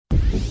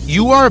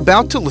You are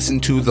about to listen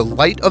to The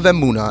Light of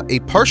Emunah, a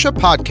Parsha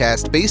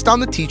podcast based on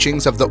the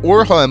teachings of the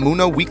Or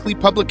HaEmunah weekly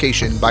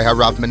publication by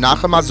Harav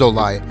Menachem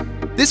Azolai.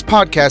 This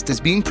podcast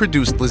is being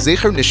produced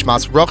L'Zecher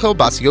Nishmas Rachel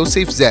Bas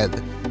Yosef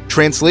Zed.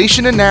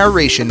 Translation and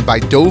narration by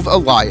Dov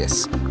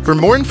Elias. For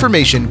more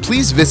information,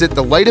 please visit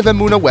the Light of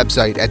Emunah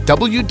website at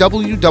www.tloe.us.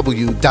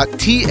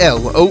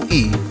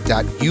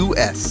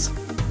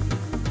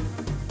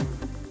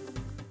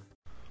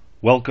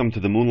 Welcome to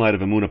the Moonlight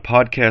of Emunah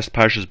podcast,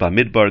 Parshas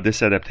Bamidbar.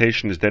 This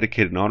adaptation is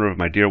dedicated in honor of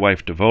my dear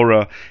wife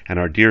Devora and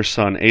our dear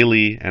son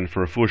Eli, and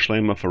for Refuah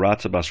Shlema for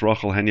Ratza Bas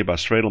Rachel, Henya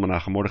Bas Shredel,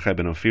 Menachem Mordechai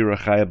ben Ofira,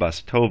 Chaya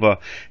Bas Tova,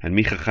 and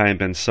Micha Chaim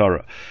ben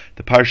Sarah.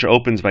 The parsha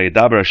opens by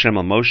Yedaber Hashem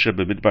al Moshe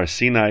Bamidbar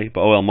Sinai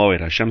Ba'oel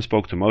Moed. Hashem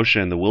spoke to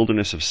Moshe in the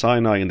wilderness of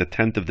Sinai in the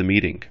tent of the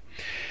meeting.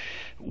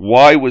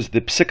 Why was the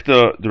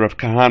Psikta, the Rav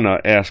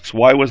Kahana asks,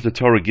 why was the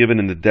Torah given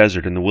in the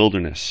desert, in the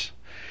wilderness?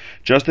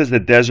 Just as the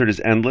desert is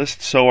endless,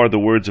 so are the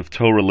words of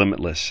Torah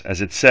limitless.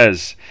 As it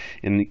says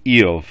in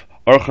Eov,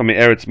 Orcha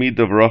me'eretz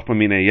midav v'rochma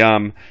minei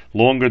yam,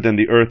 longer than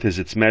the earth is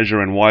its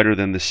measure and wider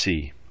than the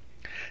sea.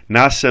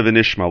 Naseh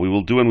v'nishma, we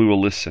will do and we will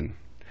listen.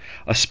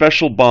 A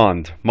special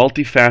bond,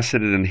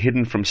 multifaceted and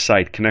hidden from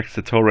sight, connects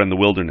the Torah and the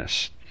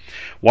wilderness.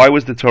 Why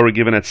was the Torah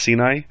given at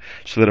Sinai?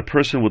 So that a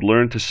person would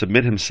learn to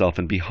submit himself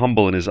and be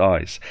humble in his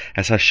eyes,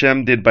 as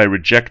Hashem did by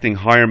rejecting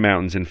higher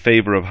mountains in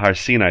favor of Har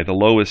Sinai, the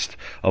lowest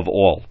of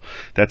all.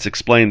 That's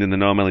explained in the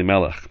Noam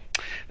Elimelech.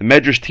 The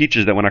Medrash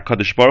teaches that when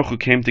HaKadosh Baruch Hu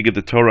came to give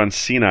the Torah on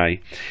Sinai,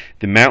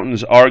 the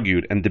mountains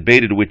argued and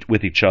debated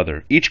with each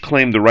other. Each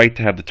claimed the right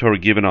to have the Torah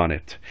given on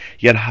it.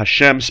 Yet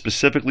Hashem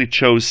specifically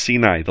chose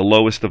Sinai, the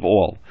lowest of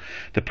all.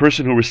 The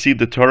person who received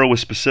the Torah was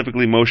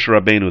specifically Moshe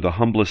Rabbeinu, the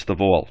humblest of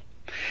all.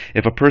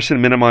 If a person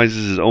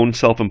minimizes his own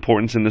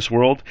self-importance in this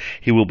world,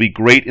 he will be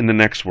great in the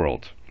next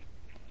world.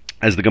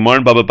 As the Gemara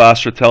in Baba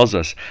Basra tells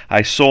us,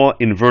 I saw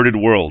inverted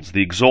worlds.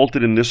 The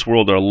exalted in this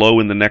world are low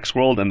in the next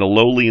world, and the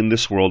lowly in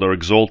this world are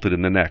exalted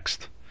in the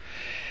next.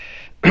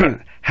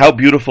 How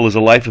beautiful is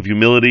a life of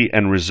humility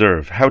and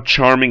reserve. How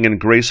charming and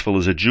graceful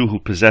is a Jew who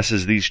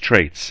possesses these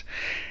traits.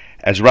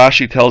 As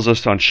Rashi tells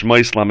us on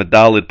Shmois Lamed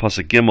Daled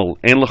Pasuk Gimel,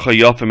 Ein lecha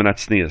yofim min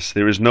atznius.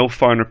 There is no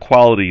finer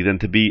quality than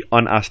to be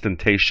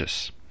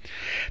unostentatious.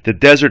 The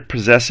desert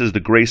possesses the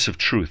grace of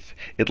truth.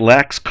 It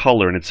lacks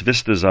color, and its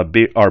vistas are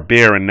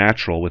bare and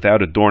natural,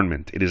 without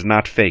adornment. It is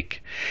not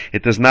fake.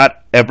 It does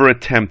not ever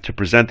attempt to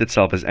present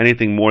itself as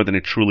anything more than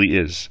it truly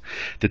is.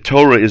 The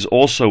Torah is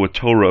also a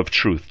Torah of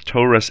truth.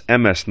 Torah's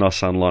emes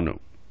nasan lanu.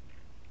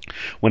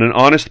 When an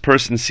honest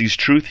person sees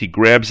truth, he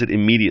grabs it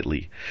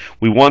immediately.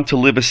 We want to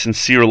live a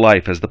sincere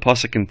life, as the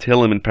pasuk in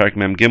Tehillim in Parak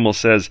Mem Gimel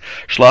says,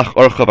 "Shlach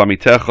orcha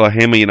v'amitecha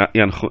hema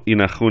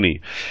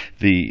yinachuni."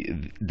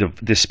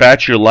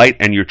 Dispatch your light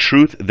and your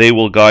truth; they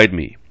will guide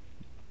me.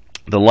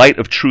 The light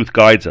of truth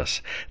guides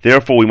us.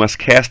 Therefore, we must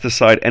cast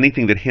aside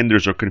anything that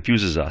hinders or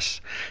confuses us.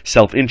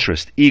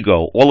 Self-interest,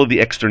 ego, all of the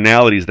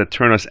externalities that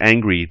turn us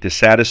angry,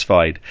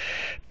 dissatisfied,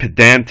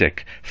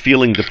 pedantic,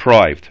 feeling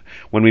deprived.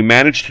 When we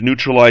manage to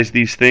neutralize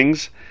these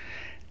things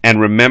and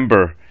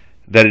remember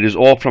that it is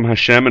all from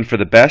Hashem and for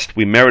the best,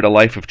 we merit a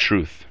life of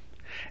truth.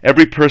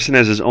 Every person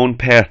has his own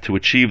path to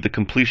achieve the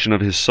completion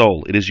of his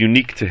soul. It is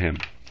unique to him.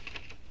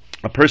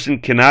 A person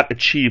cannot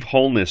achieve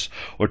wholeness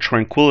or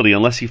tranquility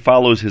unless he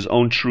follows his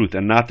own truth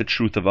and not the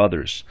truth of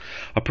others.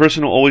 A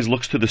person who always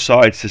looks to the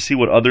sides to see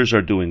what others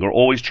are doing or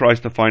always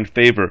tries to find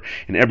favor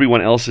in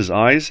everyone else's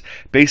eyes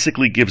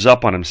basically gives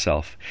up on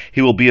himself.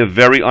 He will be a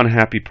very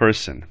unhappy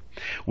person.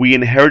 We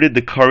inherited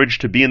the courage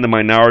to be in the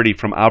minority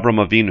from Avram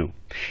Avinu.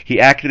 He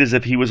acted as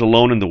if he was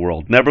alone in the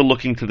world, never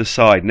looking to the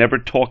side, never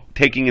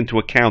taking into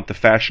account the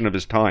fashion of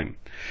his time.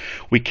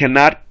 We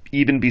cannot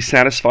even be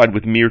satisfied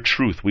with mere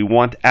truth. We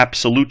want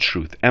absolute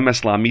truth,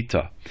 emes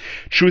la'amita.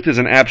 Truth is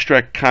an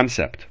abstract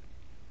concept.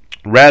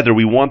 Rather,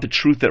 we want the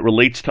truth that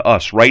relates to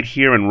us right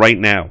here and right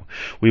now.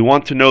 We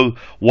want to know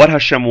what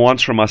Hashem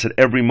wants from us at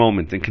every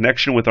moment in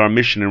connection with our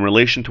mission in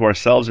relation to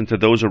ourselves and to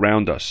those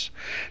around us.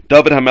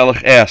 David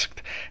HaMelech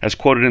asked, as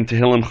quoted in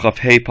Tehillim Chaf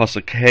Hei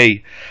Pasuk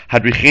Hei,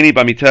 Hadricheni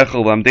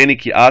b'mitechel v'amdeni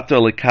ki ata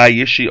lekai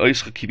yishi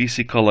oischa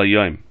kivisi kol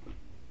hayom.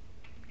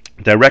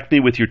 Direct me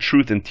with your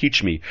truth and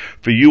teach me,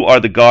 for you are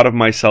the God of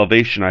my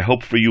salvation. I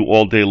hope for you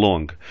all day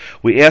long.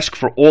 We ask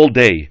for all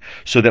day,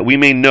 so that we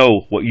may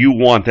know what you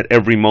want at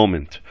every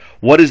moment.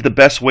 What is the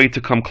best way to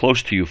come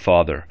close to you,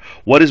 Father?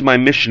 What is my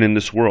mission in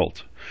this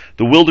world?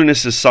 The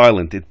wilderness is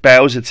silent. It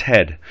bows its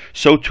head.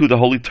 So too the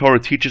Holy Torah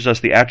teaches us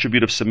the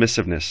attribute of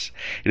submissiveness.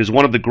 It is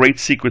one of the great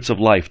secrets of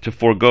life, to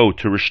forego,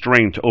 to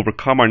restrain, to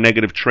overcome our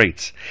negative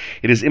traits.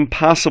 It is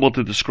impossible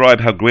to describe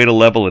how great a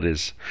level it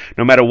is.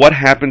 No matter what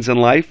happens in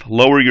life,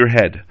 lower your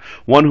head.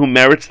 One who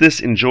merits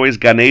this enjoys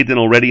Gan Eden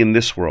already in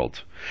this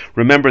world.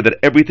 Remember that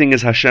everything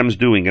is Hashem's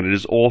doing and it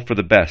is all for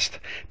the best.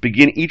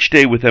 Begin each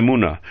day with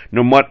emunah.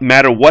 No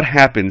matter what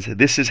happens,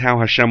 this is how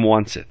Hashem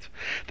wants it.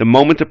 The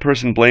moment a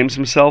person blames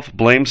himself,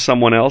 blames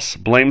someone else,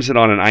 blames it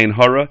on an ayin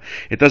hara,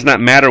 it does not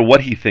matter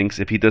what he thinks.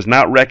 If he does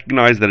not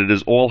recognize that it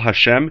is all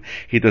Hashem,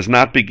 he does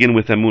not begin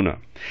with emunah.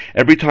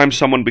 Every time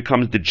someone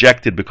becomes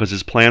dejected because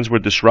his plans were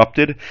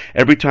disrupted,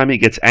 every time he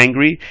gets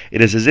angry, it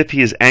is as if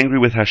he is angry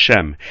with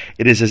Hashem.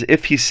 It is as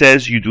if he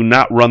says, you do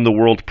not run the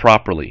world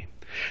properly.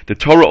 The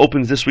Torah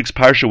opens this week's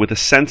parsha with a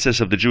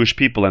census of the Jewish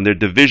people and their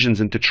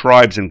divisions into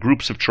tribes and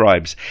groups of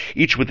tribes,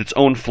 each with its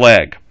own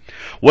flag.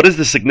 What is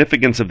the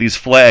significance of these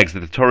flags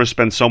that the Torah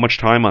spends so much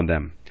time on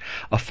them?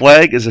 A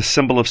flag is a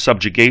symbol of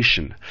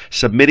subjugation,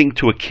 submitting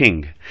to a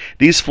king.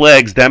 These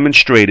flags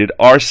demonstrated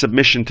our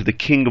submission to the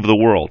king of the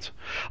world.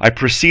 I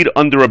proceed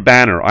under a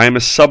banner. I am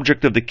a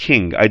subject of the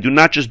king. I do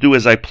not just do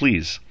as I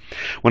please.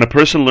 When a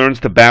person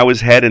learns to bow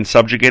his head and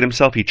subjugate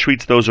himself, he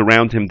treats those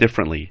around him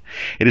differently.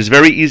 It is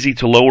very easy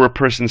to lower a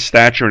person's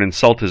stature and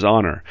insult his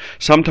honor.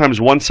 Sometimes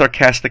one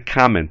sarcastic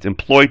comment,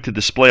 employed to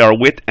display our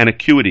wit and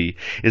acuity,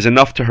 is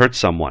enough to hurt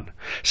someone.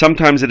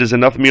 Sometimes it is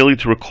enough merely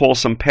to recall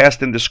some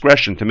past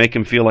indiscretion to make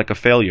him feel like a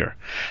failure.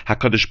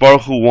 HaKadosh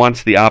Baruch Hu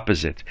wants the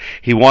opposite.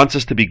 He wants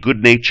us to be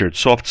good-natured,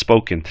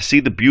 soft-spoken, to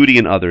see the beauty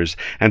in others,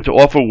 and to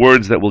offer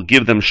words that will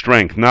give them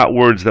strength, not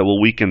words that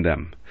will weaken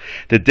them.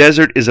 The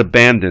desert is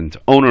abandoned,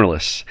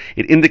 ownerless.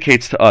 It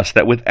indicates to us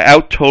that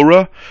without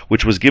Torah,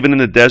 which was given in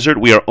the desert,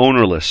 we are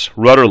ownerless,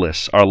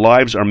 rudderless. Our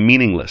lives are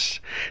meaningless.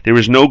 There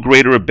is no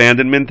greater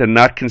abandonment than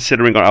not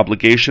considering our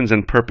obligations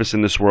and purpose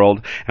in this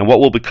world and what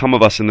will become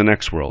of us in the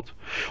next world.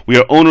 We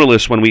are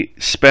ownerless when we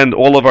spend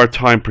all of our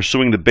time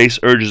pursuing the base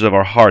urges of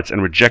our hearts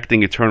and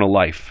rejecting eternal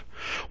life.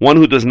 One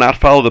who does not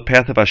follow the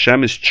path of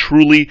Hashem is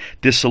truly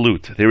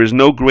dissolute. There is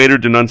no greater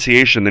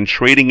denunciation than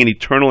trading an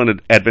eternal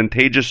and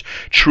advantageous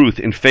truth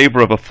in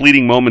favor of a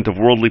fleeting moment of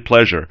worldly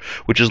pleasure,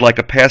 which is like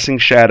a passing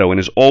shadow and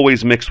is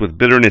always mixed with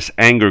bitterness,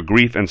 anger,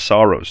 grief, and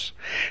sorrows.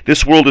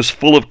 This world is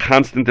full of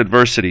constant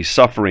adversity,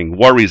 suffering,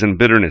 worries, and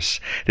bitterness.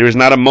 There is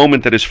not a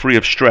moment that is free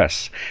of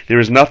stress. There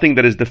is nothing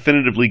that is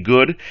definitively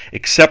good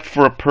except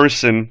for a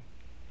person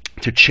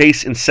to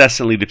chase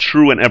incessantly the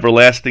true and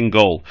everlasting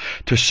goal,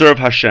 to serve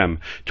Hashem,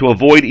 to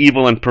avoid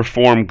evil and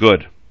perform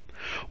good.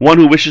 One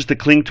who wishes to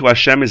cling to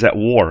Hashem is at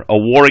war, a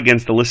war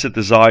against illicit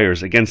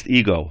desires, against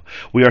ego.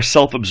 We are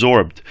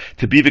self-absorbed.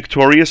 To be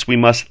victorious, we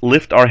must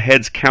lift our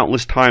heads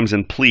countless times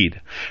and plead.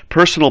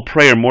 Personal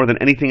prayer, more than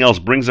anything else,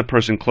 brings a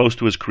person close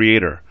to his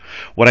Creator.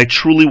 What I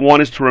truly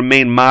want is to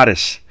remain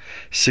modest,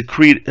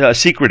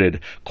 secreted,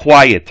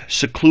 quiet,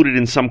 secluded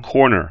in some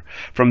corner.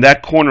 From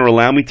that corner,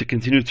 allow me to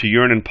continue to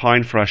yearn and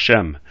pine for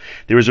Hashem.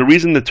 There is a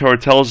reason the Torah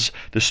tells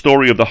the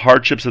story of the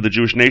hardships of the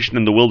Jewish nation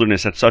in the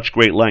wilderness at such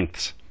great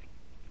lengths.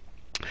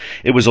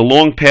 It was a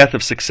long path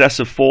of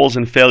successive falls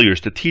and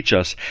failures to teach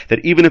us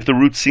that even if the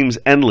route seems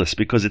endless,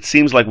 because it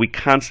seems like we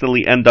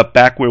constantly end up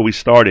back where we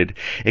started,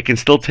 it can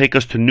still take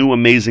us to new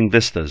amazing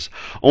vistas,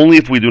 only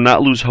if we do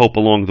not lose hope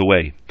along the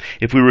way.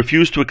 If we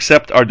refuse to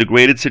accept our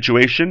degraded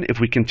situation, if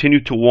we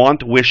continue to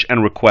want, wish,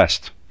 and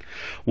request.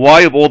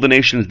 Why of all the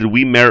nations did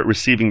we merit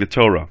receiving the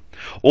Torah?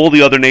 All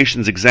the other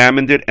nations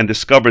examined it and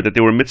discovered that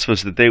there were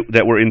mitzvahs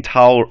that were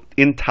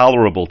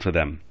intolerable to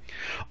them.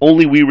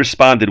 Only we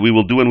responded, we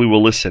will do and we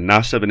will listen,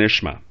 Nasav and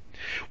Ishma.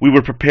 We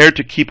were prepared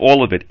to keep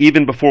all of it,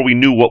 even before we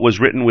knew what was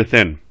written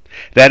within.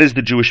 That is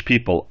the Jewish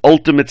people,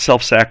 ultimate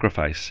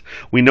self-sacrifice.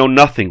 We know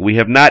nothing, we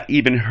have not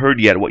even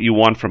heard yet what you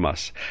want from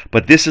us.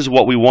 But this is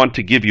what we want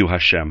to give you,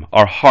 Hashem,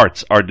 our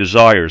hearts, our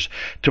desires,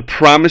 to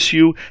promise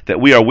you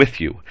that we are with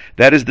you.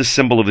 That is the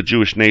symbol of the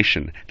Jewish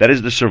nation. That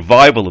is the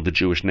survival of the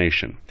Jewish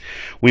nation.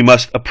 We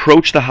must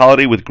approach the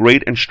holiday with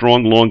great and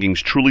strong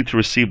longings truly to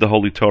receive the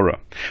Holy Torah.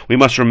 We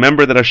must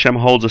remember that Hashem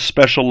holds a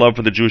special love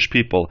for the Jewish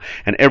people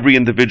and every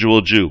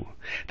individual Jew.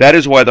 That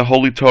is why the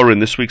Holy Torah in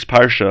this week's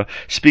Parsha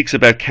speaks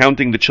about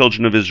counting the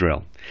children of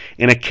Israel.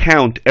 In a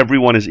count,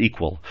 everyone is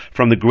equal,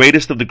 from the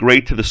greatest of the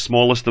great to the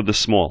smallest of the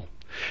small.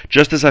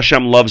 Just as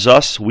Hashem loves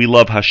us, we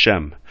love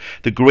Hashem.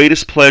 The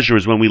greatest pleasure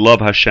is when we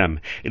love Hashem.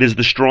 It is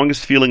the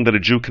strongest feeling that a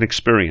Jew can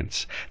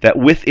experience, that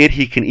with it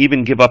he can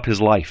even give up his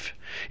life.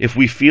 If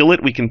we feel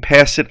it, we can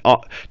pass it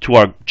on to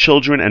our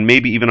children and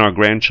maybe even our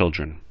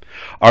grandchildren.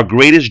 Our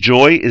greatest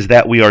joy is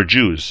that we are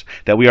Jews,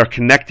 that we are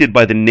connected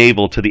by the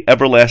navel to the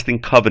everlasting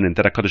covenant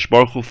that HaKadosh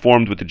Baruch Hu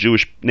formed with the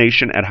Jewish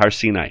nation at Har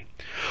Sinai.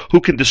 Who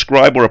can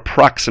describe or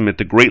approximate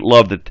the great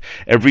love that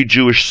every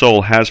Jewish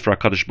soul has for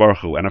HaKadosh Baruch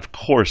Hu, and of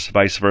course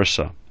vice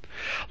versa?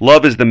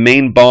 Love is the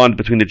main bond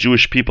between the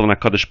Jewish people and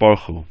HaKadosh Baruch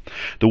Hu.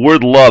 The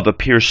word love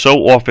appears so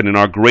often in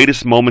our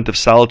greatest moment of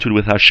solitude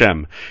with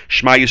Hashem,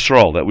 Shema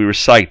Yisrael, that we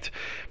recite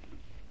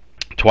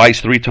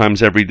twice, 3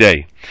 times every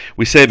day.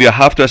 We say, you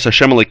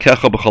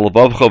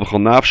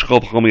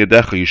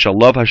shall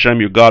love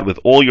Hashem your God with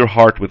all your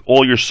heart, with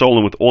all your soul,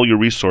 and with all your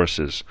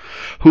resources.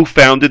 Who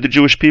founded the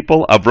Jewish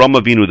people? Avram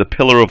Avinu, the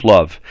pillar of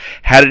love.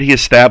 How did he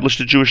establish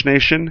the Jewish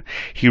nation?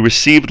 He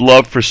received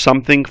love for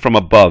something from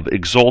above,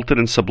 exalted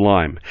and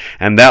sublime,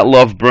 and that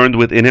love burned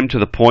within him to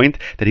the point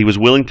that he was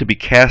willing to be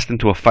cast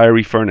into a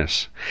fiery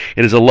furnace.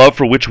 It is a love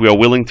for which we are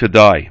willing to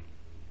die.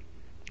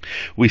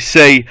 We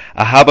say,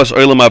 Ahabas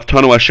Olam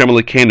Avtanu Hashem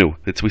Elokeinu.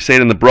 We say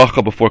it in the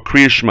bracha before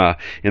Kriya Shema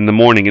in the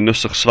morning in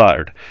Nusach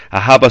Svard.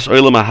 Ahabas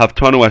Olam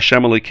Avtanu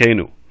Hashem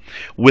Elokeinu.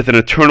 With an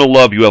eternal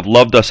love you have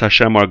loved us,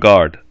 Hashem our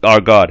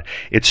God.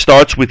 It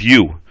starts with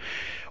you.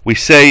 We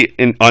say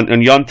on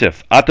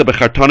Yontif, Ata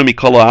bechartanu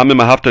mikol ha'amim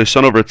ahavta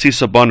yisonu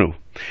v'ratzisa banu.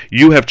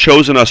 You have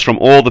chosen us from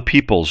all the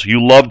peoples. You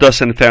loved us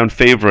and found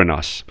favor in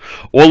us.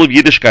 All of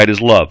Yiddishkeit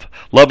is love.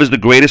 Love is the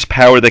greatest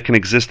power that can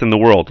exist in the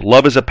world.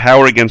 Love is a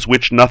power against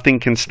which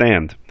nothing can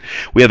stand.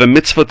 We have a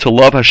mitzvah to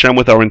love Hashem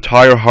with our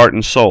entire heart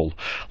and soul.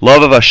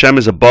 Love of Hashem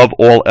is above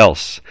all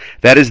else.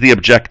 That is the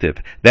objective.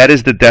 That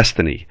is the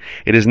destiny.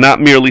 It is not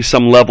merely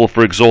some level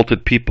for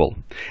exalted people.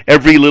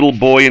 Every little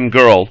boy and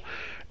girl,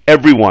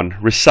 everyone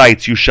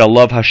recites, you shall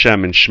love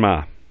Hashem in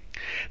Shema.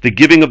 The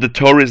giving of the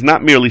Torah is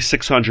not merely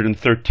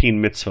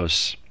 613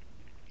 mitzvahs.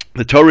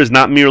 The Torah is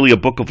not merely a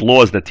book of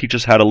laws that teach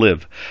us how to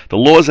live. The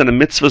laws and the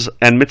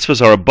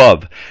mitzvahs are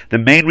above. The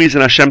main reason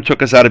Hashem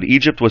took us out of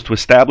Egypt was to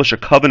establish a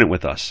covenant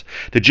with us.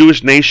 The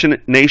Jewish nation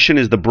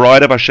is the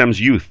bride of Hashem's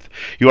youth.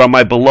 You are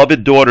my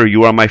beloved daughter.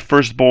 You are my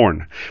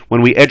firstborn.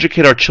 When we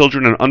educate our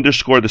children and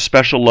underscore the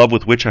special love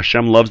with which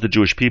Hashem loves the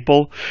Jewish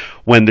people,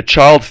 when the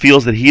child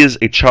feels that he is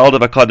a child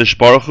of HaKadosh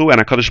Baruch Hu, and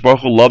HaKadosh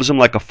Baruch Hu loves him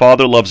like a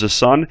father loves a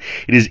son,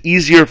 it is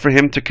easier for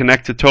him to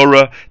connect to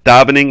Torah,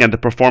 davening, and the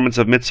performance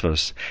of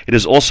mitzvahs. It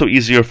is also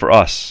easier for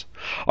us.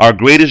 Our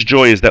greatest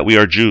joy is that we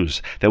are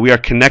Jews, that we are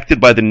connected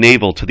by the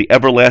navel to the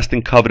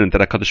everlasting covenant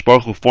that HaKadosh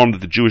Baruch Hu formed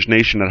with the Jewish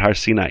nation at Har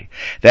Sinai.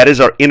 That is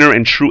our inner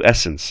and true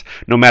essence.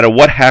 No matter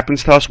what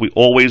happens to us, we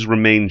always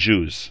remain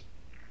Jews.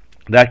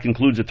 That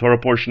concludes the Torah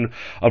portion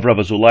of Rav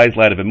Azulai's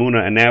Light of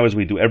Emunah, and now, as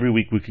we do every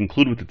week, we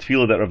conclude with the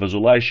tefillah that Rav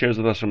Azulai shares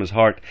with us from his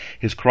heart,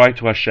 his cry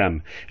to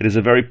Hashem. It is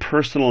a very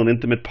personal and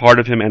intimate part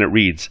of him, and it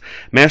reads,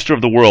 Master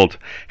of the world,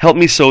 help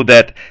me so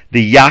that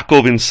the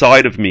Yaakov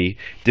inside of me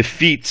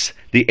defeats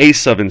the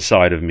Esav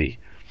inside of me.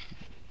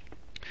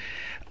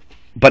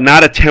 But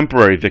not a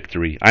temporary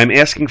victory. I am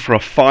asking for a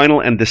final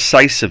and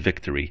decisive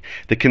victory.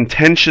 The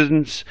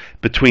contentions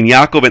between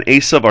Yaakov and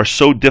Esav are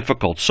so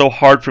difficult, so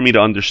hard for me to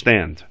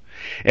understand.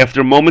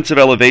 After moments of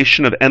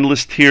elevation, of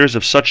endless tears,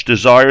 of such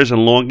desires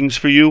and longings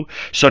for you,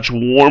 such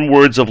warm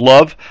words of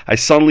love, I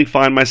suddenly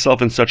find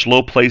myself in such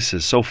low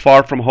places, so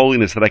far from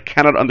holiness that I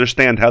cannot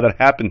understand how that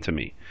happened to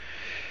me.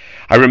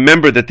 I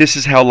remember that this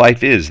is how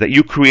life is, that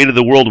you created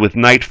the world with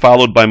night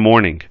followed by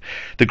morning.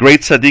 The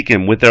great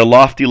tzaddikim, with their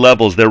lofty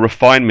levels, their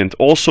refinement,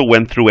 also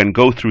went through and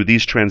go through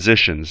these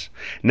transitions.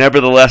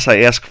 Nevertheless, I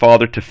ask,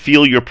 Father, to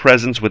feel your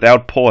presence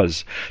without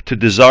pause, to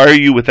desire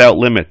you without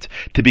limit,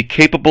 to be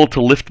capable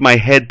to lift my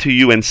head to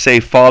you and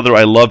say, Father,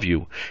 I love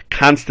you,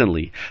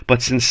 constantly,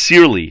 but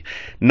sincerely,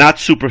 not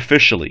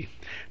superficially.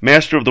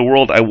 Master of the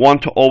world, I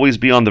want to always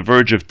be on the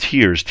verge of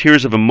tears,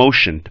 tears of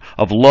emotion,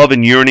 of love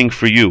and yearning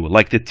for you,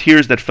 like the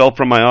tears that fell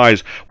from my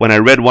eyes when I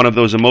read one of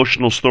those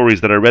emotional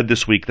stories that I read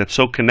this week that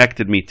so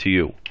connected me to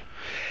you.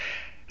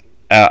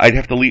 I'd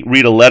have to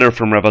read a letter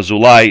from Rav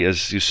Azulai,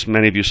 as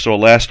many of you saw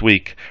last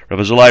week. Rav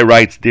Azulai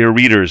writes, Dear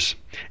readers,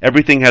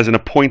 everything has an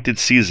appointed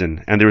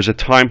season, and there is a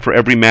time for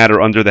every matter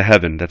under the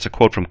heaven. That's a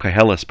quote from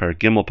Koheles, Perek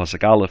Gimel,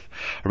 Pasuk Aleph.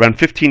 Around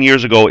 15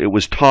 years ago, it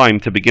was time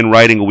to begin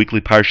writing a weekly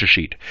parsha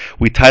sheet.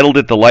 We titled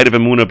it The Light of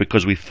Emunah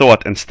because we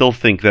thought and still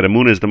think that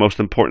Emunah is the most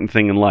important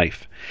thing in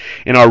life.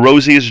 In our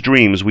rosiest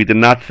dreams, we did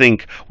not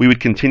think we would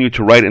continue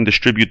to write and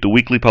distribute the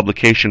weekly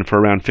publication for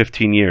around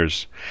 15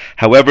 years.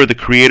 However, the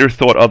Creator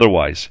thought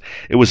otherwise.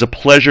 It was a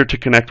pleasure to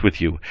connect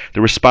with you.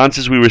 The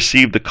responses we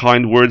received, the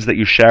kind words that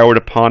you showered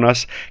upon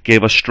us,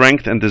 gave us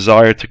strength and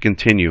desire to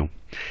continue.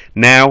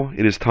 Now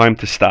it is time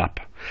to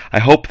stop. I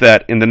hope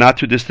that in the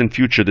not-too-distant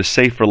future the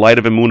Sefer Light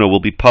of Emunah will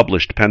be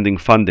published pending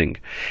funding.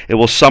 It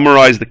will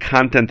summarize the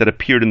content that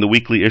appeared in the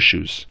weekly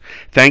issues.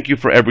 Thank you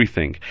for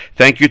everything.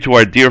 Thank you to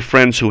our dear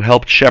friends who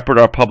helped shepherd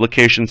our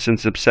publication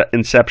since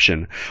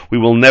inception. We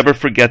will never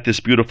forget this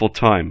beautiful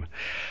time.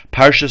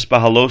 Parshas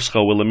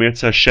Bahaloscha will,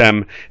 Emirtz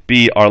Hashem,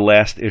 be our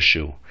last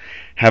issue.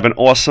 Have an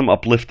awesome,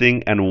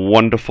 uplifting, and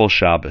wonderful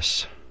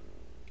Shabbos.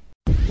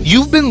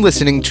 You've been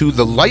listening to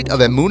the Light of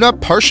Emunah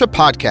Parsha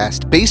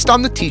podcast based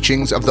on the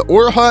teachings of the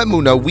Or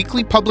HaEmunah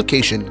weekly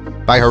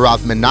publication by Harav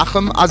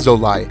Menachem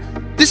Azolai.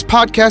 This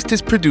podcast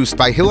is produced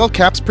by Hillel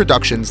Caps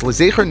Productions,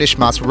 Lezecher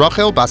Nishmas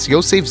Rachel Bas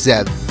Yosef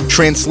Zev.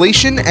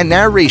 Translation and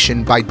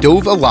narration by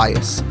Dov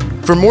Elias.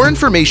 For more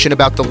information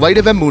about the Light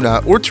of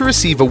Emunah or to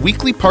receive a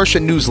weekly Parsha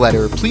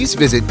newsletter, please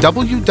visit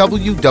www.tloe.us.